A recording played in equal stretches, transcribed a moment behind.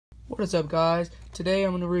What is up, guys? Today I'm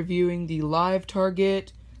going to be reviewing the Live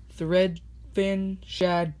Target Threadfin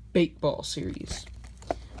Shad Baitball series.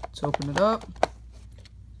 Let's open it up.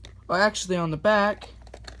 Well, actually on the back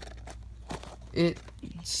it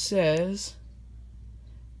says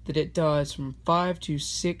that it dives from 5 to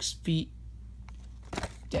 6 feet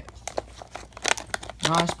depth.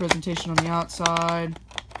 Nice presentation on the outside.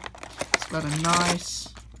 It's got a nice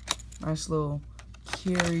little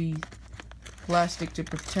carry plastic to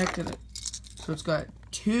protect it. So it's got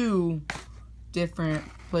two different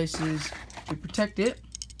places to protect it.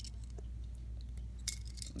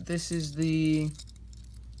 This is the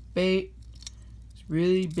bait. It's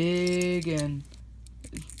really big and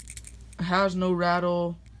has no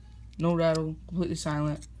rattle, completely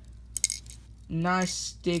silent. Nice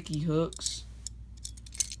sticky hooks,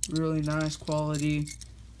 really nice quality.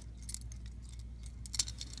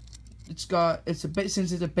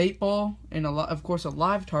 Since it's a bait ball and of course a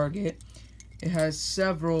live target, it has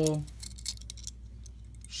several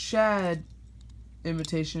shad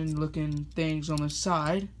imitation looking things on the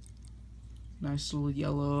side. Nice little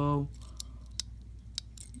yellow.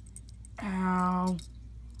 Ow.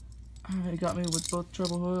 It got me with both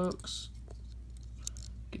treble hooks.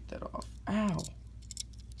 Get that off. Ow.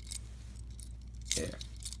 There.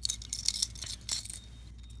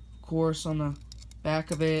 Of course, on the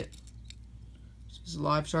back of it, this is a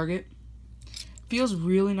live target. Feels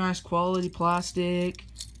really nice quality plastic.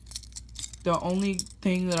 The only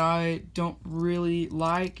thing that I don't really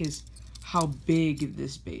like is how big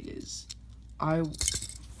this bait is.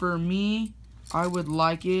 For me, I would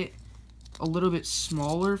like it a little bit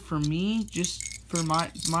smaller. For me, just for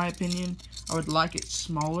my opinion, I would like it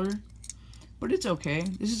smaller, but it's okay.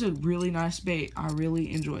 This is a really nice bait. I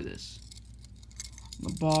really enjoy this.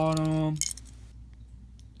 On the bottom,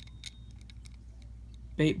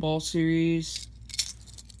 bait ball series.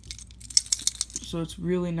 So it's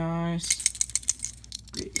really nice.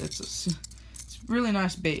 Great. It's really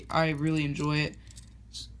nice bait. I really enjoy it.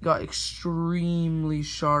 It's got extremely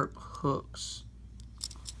sharp hooks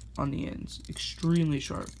on the ends. Extremely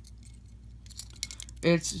sharp.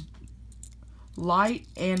 It's light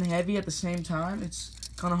and heavy at the same time. It's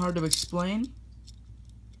kind of hard to explain,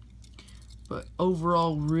 but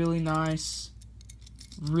overall really nice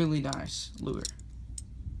lure.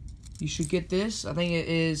 You should get this. I think it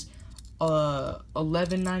is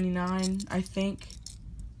 $11.99, I think,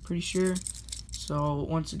 pretty sure. So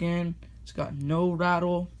once again, it's got no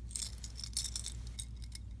rattle,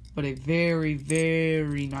 but a very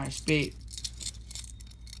nice bait.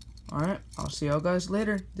 Alright, I'll see y'all guys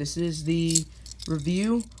later. This is the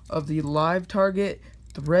review of the Live Target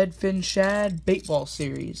Threadfin Shad Baitball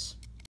series.